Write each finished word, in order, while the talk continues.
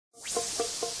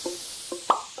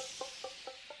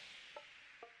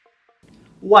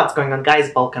What's going on, guys?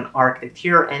 Balkan Architect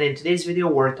here, and in today's video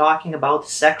we're talking about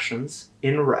sections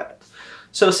in Revit.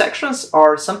 So sections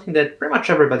are something that pretty much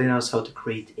everybody knows how to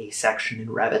create a section in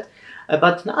Revit,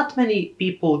 but not many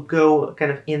people go kind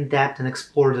of in depth and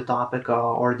explore the topic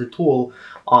or the tool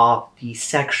of the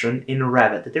section in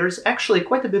Revit. There's actually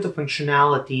quite a bit of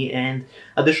functionality and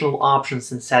additional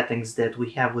options and settings that we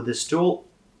have with this tool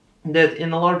that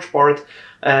in a large part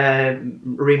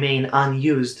remain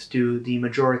unused to the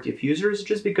majority of users,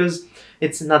 just because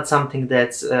it's not something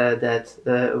that's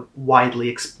widely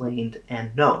explained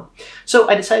and known. So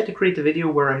I decided to create a video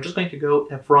where I'm just going to go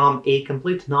from a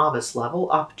complete novice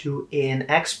level up to an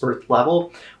expert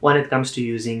level when it comes to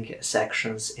using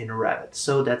sections in Revit.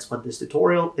 So that's what this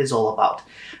tutorial is all about.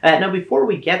 Now, before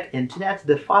we get into that,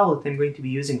 the file that I'm going to be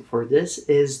using for this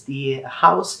is the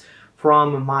house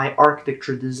from my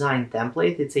architecture design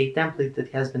template. It's a template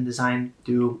that has been designed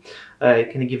to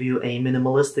kind of give you a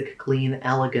minimalistic, clean,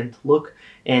 elegant look,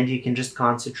 and you can just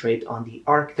concentrate on the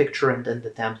architecture, and then the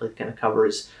template kind of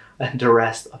covers the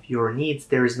rest of your needs.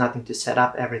 There is nothing to set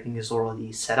up, everything is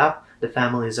already set up, the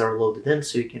families are loaded in,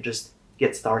 so you can just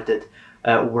get started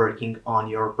working on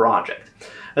your project.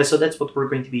 So that's what we're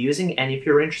going to be using, and if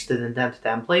you're interested in that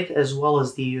template, as well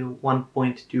as the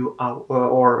 1.2 hour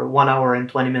or 1 hour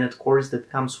and 20-minute course that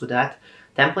comes with that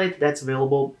template, that's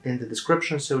available in the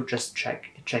description, so just check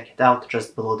it out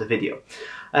just below the video.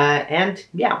 And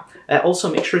yeah, also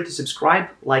make sure to subscribe,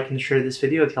 like, and share this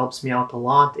video. It helps me out a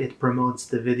lot. It promotes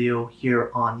the video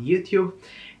here on YouTube.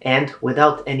 And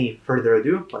without any further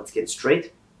ado, let's get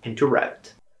straight into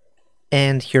Revit.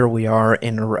 And here we are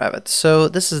in Revit. So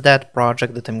this is that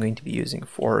project that I'm going to be using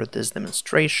for this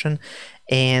demonstration,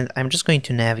 and I'm just going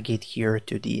to navigate here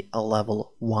to the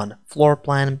level 1 floor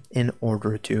plan in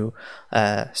order to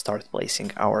start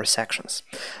placing our sections.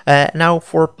 Now,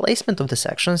 for placement of the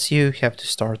sections, you have to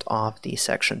start off the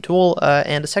section tool,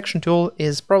 and the section tool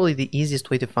is probably the easiest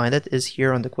way to find it is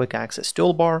here on the quick access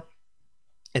toolbar.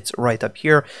 It's right up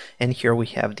here, and here we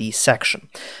have the section.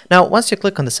 Now, once you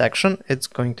click on the section, it's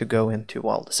going to go into,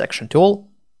 well, the section tool.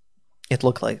 It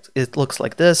looks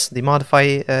like this. The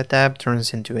modify tab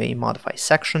turns into a modify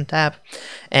section tab,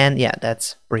 and yeah,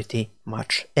 that's pretty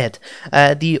much it.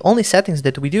 The only settings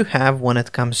that we do have when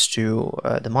it comes to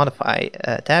the modify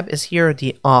tab is here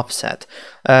the offset.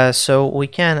 So we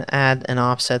can add an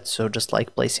offset, so just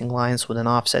like placing lines with an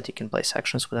offset, you can place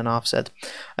sections with an offset,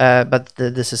 but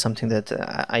this is something that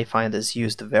I find is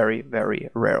used very, very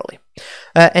rarely.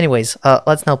 Anyways,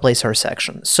 let's now place our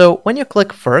section. So when you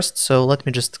click first, so let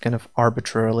me just kind of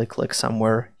arbitrarily click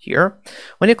somewhere here.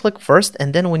 When you click first,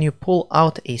 and then when you pull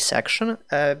out a section,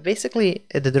 basically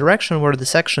the direction where the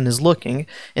section is looking,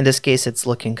 in this case it's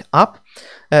looking up,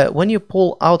 when you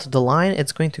pull out the line,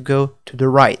 it's going to go to the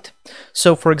right.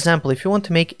 So for example, if you want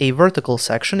to make a vertical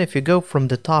section, if you go from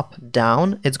the top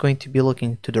down, it's going to be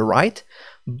looking to the right,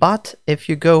 but if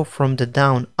you go from the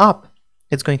down up,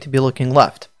 it's going to be looking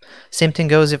left. Same thing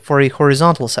goes for a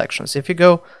horizontal sections. If you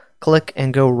go click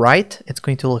and go right, it's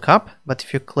going to look up, but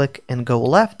if you click and go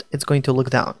left, it's going to look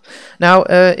down. Now,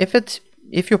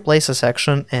 if you place a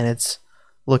section and it's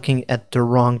looking at the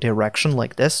wrong direction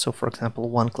like this, so for example,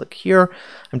 one click here,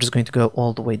 I'm just going to go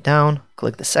all the way down,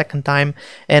 click the second time,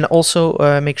 and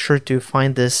also make sure to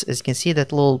find this, as you can see,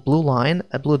 that little blue line,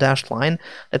 a blue dashed line,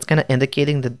 that's kind of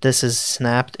indicating that this is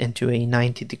snapped into a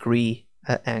 90-degree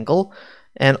angle.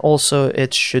 And also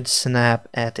it should snap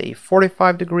at a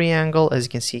 45-degree angle. As you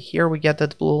can see here, we get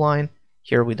that blue line.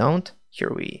 Here we don't.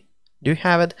 Here we do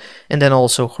have it. And then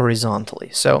also horizontally.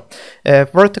 So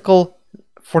vertical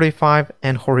 45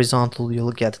 and horizontal,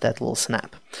 you'll get that little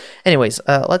snap. Anyways,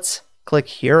 let's click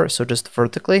here. So just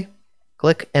vertically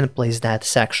click and place that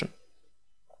section.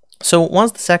 So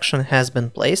once the section has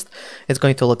been placed, it's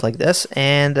going to look like this,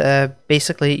 and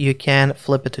basically you can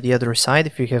flip it to the other side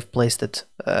if you have placed it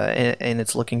and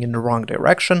it's looking in the wrong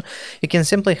direction. You can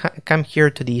simply come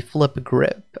here to the flip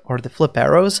grip or the flip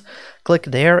arrows, click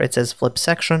there, it says flip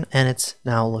section, and it's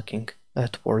now looking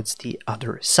towards the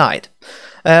other side.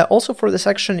 Also for the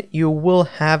section, you will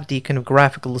have the kind of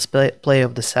graphical display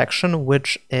of the section,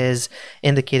 which is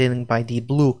indicated by the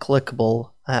blue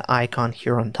clickable icon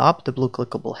here on top, the blue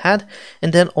clickable head,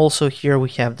 and then also here we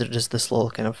have just this little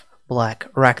kind of black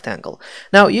rectangle.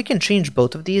 Now you can change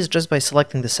both of these just by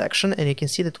selecting the section, and you can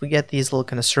see that we get these little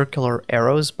kind of circular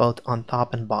arrows both on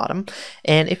top and bottom,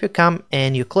 and if you come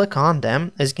and you click on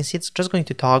them, as you can see, it's just going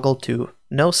to toggle to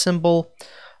no symbol,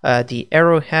 the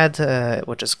arrowhead,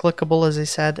 which is clickable as I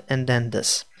said, and then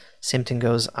this. Same thing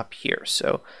goes up here.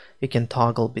 So you can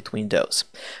toggle between those.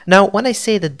 Now, when I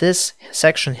say that this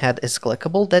section head is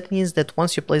clickable, that means that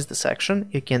once you place the section,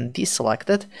 you can deselect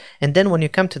it, and then when you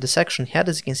come to the section head,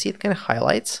 as you can see, it kind of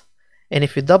highlights, and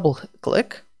if you double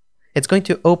click, it's going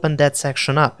to open that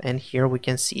section up, and here we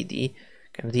can see the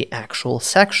kind of the actual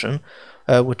section,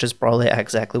 which is probably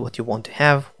exactly what you want to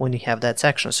have when you have that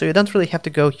section. So you don't really have to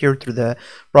go here through the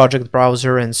project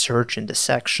browser and search in the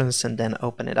sections and then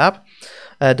open it up.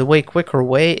 The quicker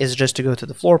way is just to go to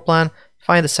the floor plan,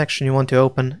 find the section you want to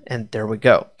open, and there we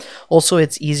go. Also,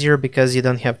 it's easier because you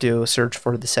don't have to search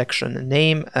for the section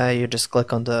name. You just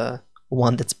click on the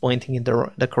one that's pointing in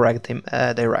the correct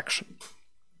direction.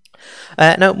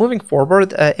 Now, moving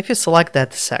forward, if you select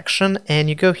that section and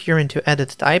you go here into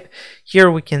edit type,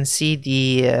 here we can see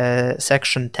the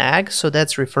section tag. So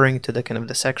that's referring to the kind of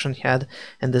the section head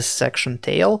and this section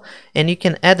tail, and you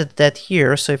can edit that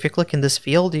here. So if you click in this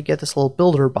field, you get this little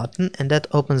builder button, and that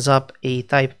opens up a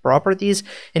type properties,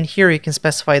 and here you can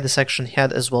specify the section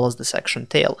head as well as the section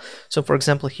tail. So for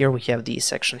example, here we have the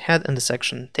section head and the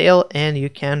section tail, and you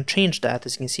can change that.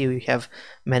 As you can see, we have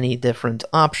many different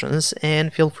options,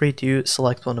 and feel free to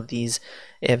select one of these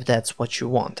if that's what you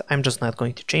want. I'm just not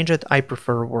going to change it. I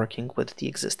prefer working with the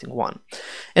existing one.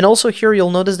 And also here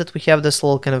you'll notice that we have this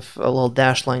little kind of a little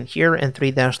dash line here and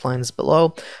 3 dash lines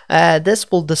below. This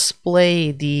will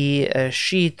display the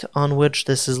sheet on which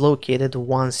this is located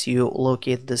once you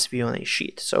locate this view on a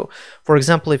sheet. So for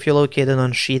example, if you locate it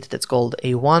on a sheet that's called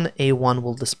A1, A1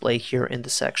 will display here in the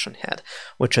section head,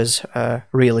 which is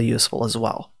really useful as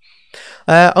well.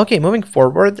 Okay, moving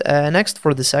forward, next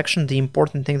for the section, the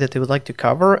important thing that we would like to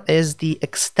cover is the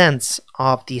extents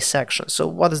of the section. So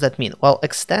what does that mean? Well,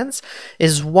 extents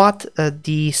is what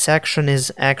the section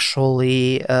is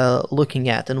actually looking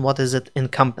at and what is it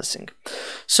encompassing.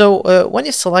 So when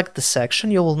you select the section,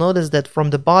 you will notice that from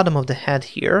the bottom of the head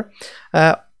here,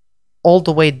 all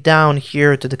the way down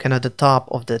here to the kind of the top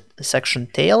of the section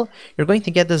tail, you're going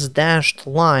to get this dashed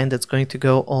line that's going to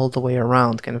go all the way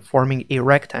around, kind of forming a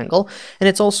rectangle, and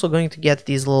it's also going to get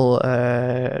these little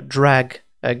drag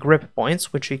grip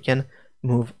points, which you can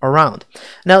move around.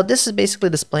 Now this is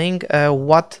basically displaying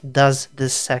what does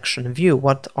this section view,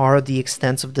 what are the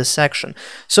extents of this section.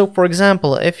 So for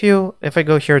example, if I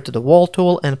go here to the wall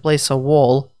tool and place a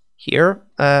wall here,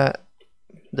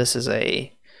 this is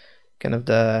a kind of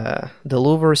the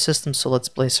louver system, so let's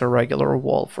place a regular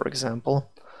wall, for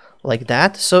example, like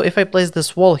that. So if I place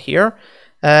this wall here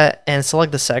and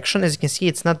select the section, as you can see,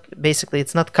 it's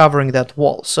not covering that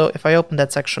wall. So if I open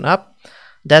that section up,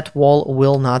 that wall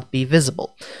will not be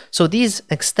visible. So these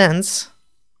extents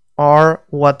are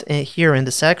what here in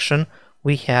the section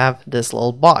we have this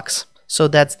little box. So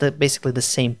that's basically the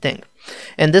same thing.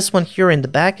 And this one here in the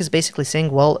back is basically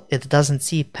saying, well, it doesn't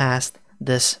see past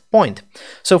this point.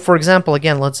 So for example,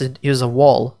 again, let's use a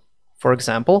wall, for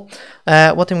example.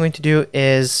 What I'm going to do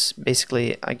is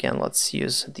basically, again, let's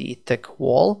use the thick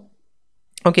wall.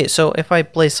 Okay, so if I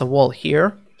place a wall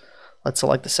here, let's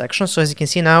select the section. So as you can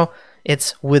see now,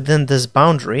 it's within this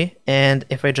boundary, and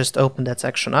if I just open that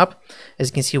section up, as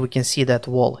you can see, we can see that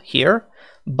wall here.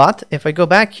 But if I go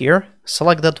back here,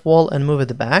 select that wall and move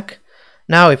it back,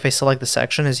 now if I select the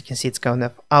section, as you can see, it's kind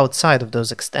of outside of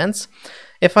those extents.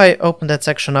 If I open that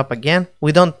section up again,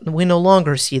 we no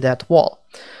longer see that wall.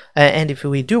 And if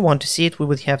we do want to see it, we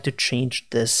would have to change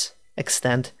this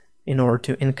extent in order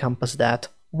to encompass that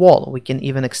wall. We can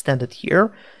even extend it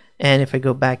here. And if I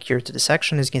go back here to the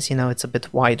section, as you can see now, it's a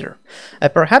bit wider.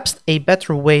 Perhaps a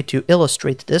better way to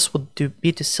illustrate this would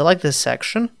be to select this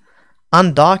section,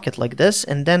 undock it like this,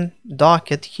 and then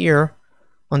dock it here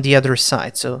on the other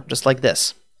side. So just like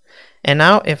this. And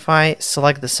now if I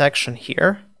select the section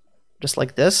here, just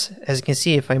like this, as you can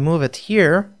see, if I move it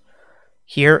here,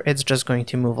 it's just going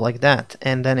to move like that.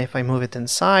 And then if I move it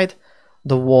inside,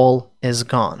 the wall is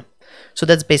gone. So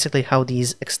that's basically how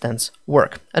these extents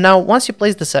work. And now once you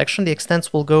place the section, the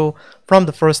extents will go from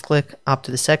the first click up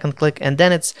to the second click, and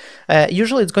then it's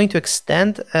usually it's going to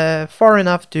extend far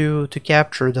enough to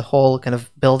capture the whole kind of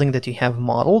building that you have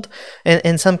modeled. And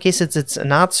in some cases it's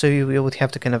not, so you would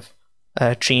have to kind of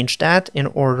change that in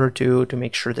order to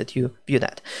make sure that you view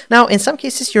that. Now, in some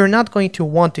cases, you're not going to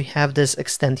want to have this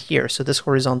extend here, so this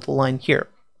horizontal line here.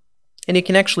 And you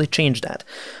can actually change that.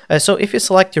 So if you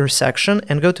select your section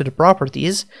and go to the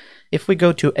properties, if we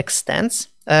go to extents,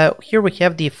 here we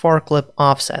have the far clip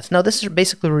offset. Now, this is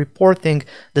basically reporting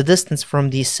the distance from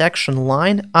the section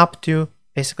line up to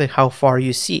basically how far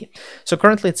you see. So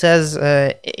currently it says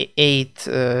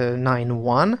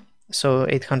 891. So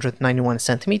 891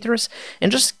 centimeters,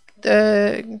 and just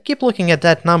keep looking at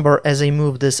that number as I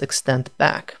move this extent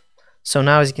back. So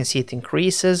now as you can see, it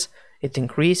increases, it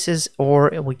increases, or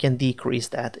we can decrease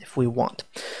that if we want.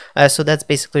 So that's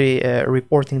basically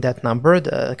reporting that number,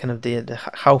 the kind of the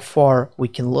how far we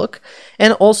can look.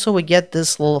 And also we get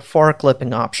this little far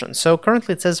clipping option. So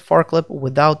currently it says far clip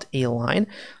without a line.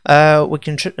 We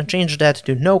can change that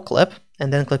to no clip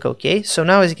and then click OK. So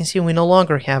now, as you can see, we no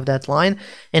longer have that line,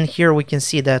 and here we can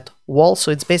see that wall.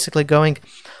 So it's basically going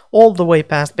all the way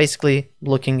past, basically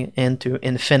looking into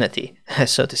infinity,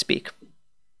 so to speak.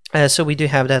 So we do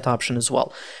have that option as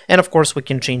well. And of course, we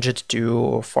can change it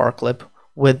to far clip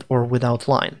with or without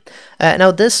line. Now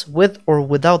this with or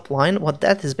without line, what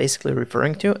that is basically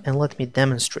referring to, and let me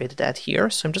demonstrate that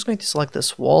here. So I'm just going to select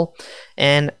this wall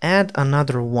and add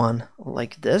another one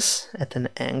like this at an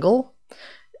angle.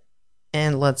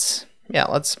 And let's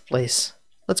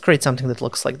create something that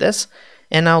looks like this.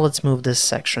 And now let's move this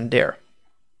section there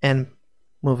and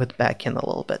move it back in a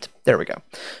little bit. There we go.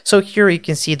 So here you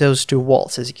can see those two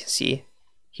walls, as you can see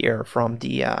here from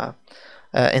the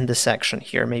in the section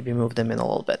here. Maybe move them in a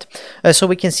little bit. So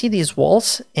we can see these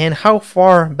walls, and how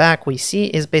far back we see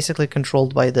is basically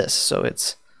controlled by this. So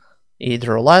it's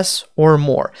either less or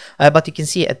more. But you can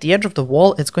see at the edge of the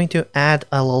wall, it's going to add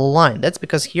a little line. That's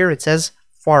because here it says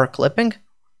far clipping,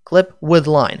 clip with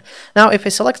line. Now if I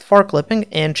select far clipping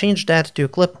and change that to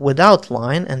clip without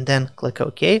line and then click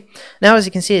OK, now as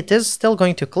you can see it is still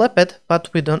going to clip it,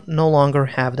 but we no longer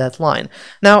have that line.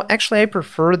 Now actually I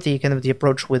prefer the kind of the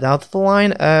approach without the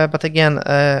line, but again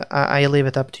I leave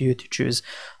it up to you to choose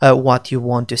what you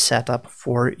want to set up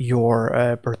for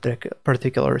your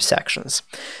particular sections.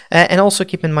 And also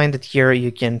keep in mind that here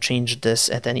you can change this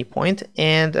at any point,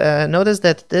 and notice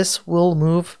that this will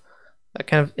move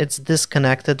it's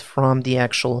disconnected from the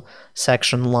actual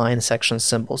section line, section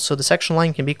symbol. So the section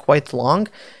line can be quite long,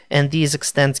 and these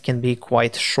extents can be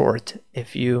quite short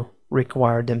if you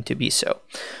require them to be so.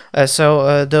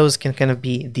 Those can kind of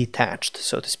be detached,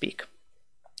 so to speak.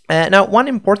 Now, one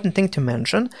important thing to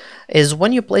mention is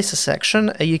when you place a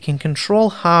section, you can control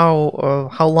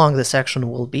how long the section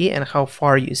will be and how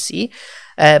far you see.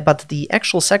 But the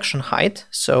actual section height,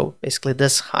 so basically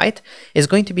this height, is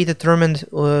going to be determined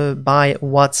by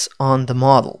what's on the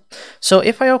model. So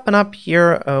if I open up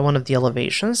here one of the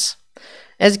elevations,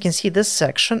 as you can see, this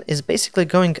section is basically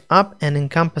going up and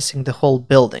encompassing the whole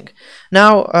building.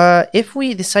 Now, if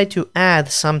we decide to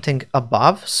add something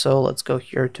above, so let's go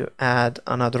here to add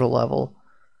another level,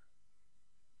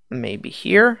 maybe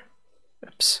here.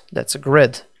 Oops, that's a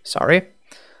grid, sorry.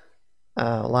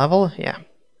 Level, yeah.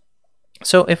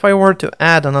 So if I were to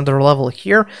add another level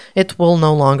here, it will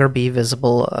no longer be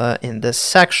visible in this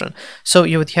section. So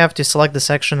you would have to select the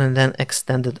section and then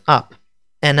extend it up.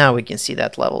 And now we can see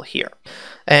that level here.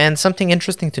 And something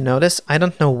interesting to notice, I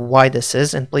don't know why this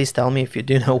is, and please tell me if you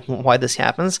do know why this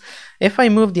happens. If I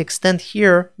move the extent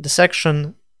here, the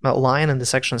section line and the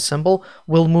section symbol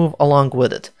will move along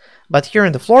with it. But here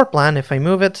in the floor plan, if I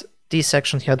move it, the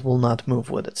section head will not move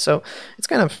with it. So it's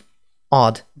kind of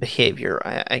odd behavior,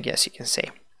 I guess you can say.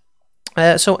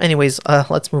 So anyways,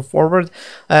 let's move forward.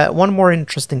 One more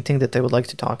interesting thing that I would like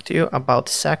to talk to you about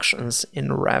sections in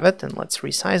Revit, and let's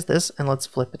resize this and let's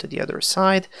flip it to the other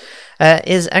side,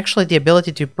 is actually the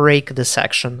ability to break the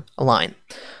section line.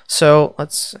 So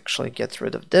let's actually get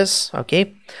rid of this,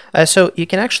 okay? So you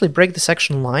can actually break the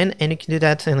section line, and you can do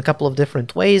that in a couple of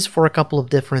different ways for a couple of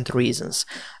different reasons.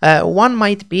 One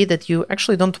might be that you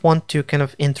actually don't want to kind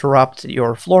of interrupt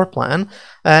your floor plan,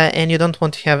 and you don't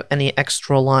want to have any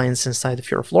extra lines inside of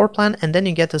your floor plan, and then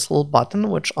you get this little button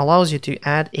which allows you to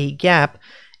add a gap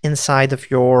inside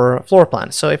of your floor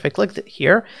plan. So if I click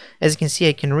here, as you can see,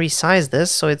 I can resize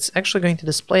this, so it's actually going to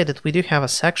display that we do have a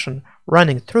section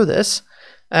running through this,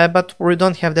 but we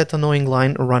don't have that annoying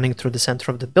line running through the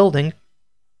center of the building,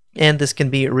 and this can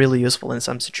be really useful in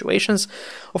some situations.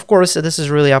 Of course, this is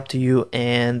really up to you,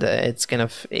 and it's kind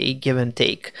of a give and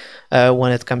take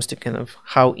when it comes to kind of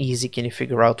how easy can you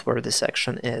figure out where the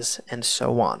section is, and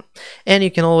so on. And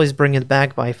you can always bring it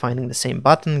back by finding the same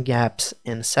button, gaps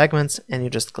in segments, and you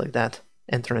just click that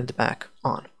and turn it back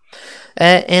on.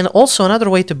 And also another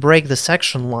way to break the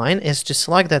section line is to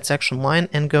select that section line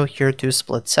and go here to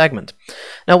split segment.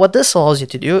 Now what this allows you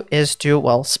to do is to,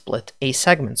 well, split a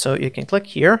segment. So you can click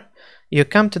here, you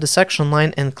come to the section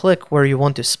line and click where you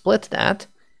want to split that,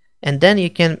 and then you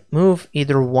can move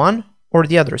either one or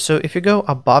the other. So if you go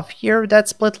above here, that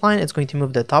split line, it's going to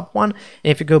move the top one,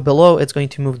 and if you go below, it's going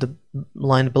to move the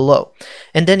line below.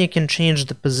 And then you can change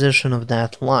the position of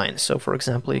that line. So for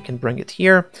example, you can bring it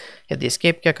here, hit the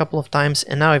escape key a couple of times,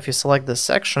 and now if you select this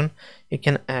section, you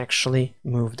can actually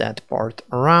move that part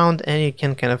around, and you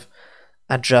can kind of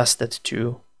adjust it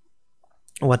to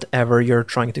whatever you're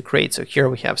trying to create. So here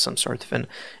we have some sort of an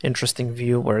interesting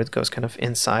view where it goes kind of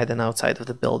inside and outside of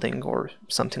the building or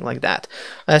something like that.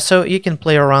 So you can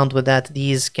play around with that.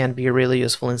 These can be really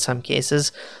useful in some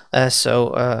cases.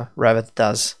 Revit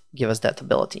does give us that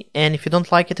ability. And if you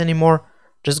don't like it anymore,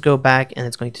 just go back and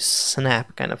it's going to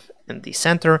snap kind of in the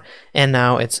center, and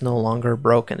now it's no longer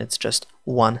broken. It's just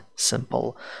one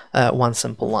simple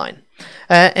line.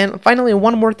 And finally,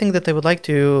 one more thing that I would like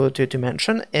to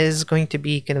mention is going to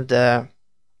be kind of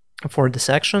for the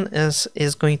section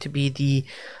is going to be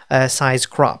the size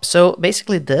crop. So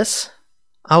basically this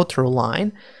outer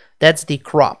line, that's the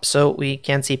crop. So we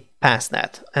can see past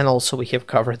that, and also we have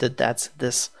covered it. That's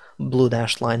this blue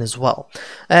dashed line as well.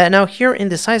 Now here in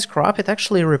the size crop, it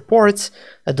actually reports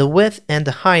the width and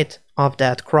the height of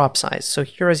that crop size. So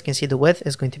here, as you can see, the width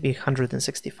is going to be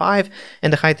 165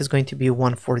 and the height is going to be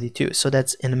 142. So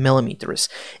that's in millimeters.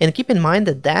 And keep in mind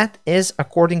that that is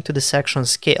according to the section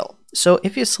scale. So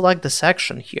if you select the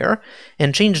section here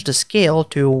and change the scale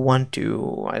to 1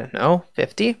 to, I don't know,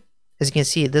 50, as you can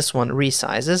see, this one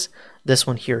resizes. This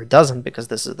one here doesn't because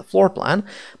this is the floor plan.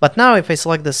 But now if I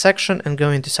select the section and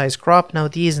go into size crop, now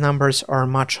these numbers are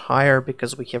much higher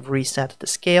because we have reset the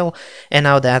scale, and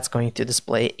now that's going to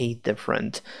display a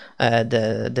different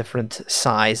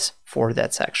size for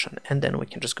that section. And then we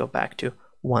can just go back to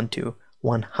 1 to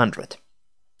 100.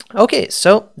 Okay,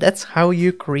 so that's how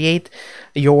you create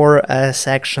your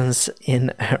sections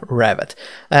in Revit.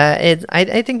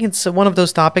 I think it's one of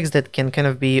those topics that can kind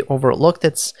of be overlooked.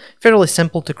 It's fairly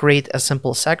simple to create a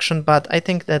simple section, but I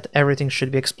think that everything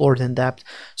should be explored in depth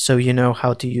so you know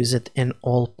how to use it in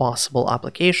all possible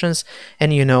applications,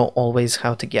 and you know always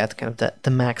how to get kind of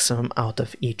the maximum out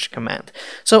of each command.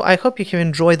 So I hope you have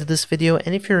enjoyed this video,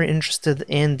 and if you're interested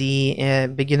in the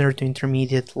beginner to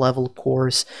intermediate level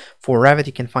course for Revit,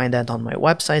 you can find that on my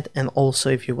website. And also,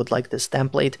 if you would like this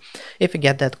template, if you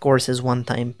get that course as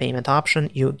one-time payment option,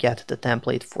 you get the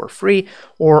template for free,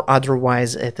 or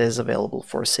otherwise it is available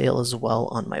for sale as well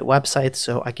on my website.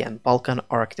 So again,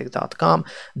 balkanarchitect.com.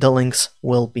 The links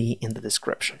will be in the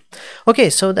description.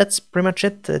 Okay, so that's pretty much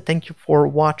it. Thank you for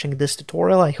watching this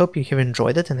tutorial. I hope you have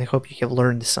enjoyed it, and I hope you have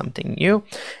learned something new.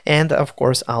 And of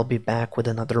course, I'll be back with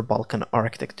another Balkan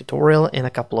Architect tutorial in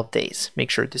a couple of days. Make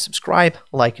sure to subscribe,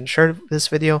 like, and share this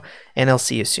video, and I'll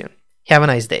see you soon. Have a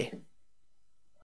nice day.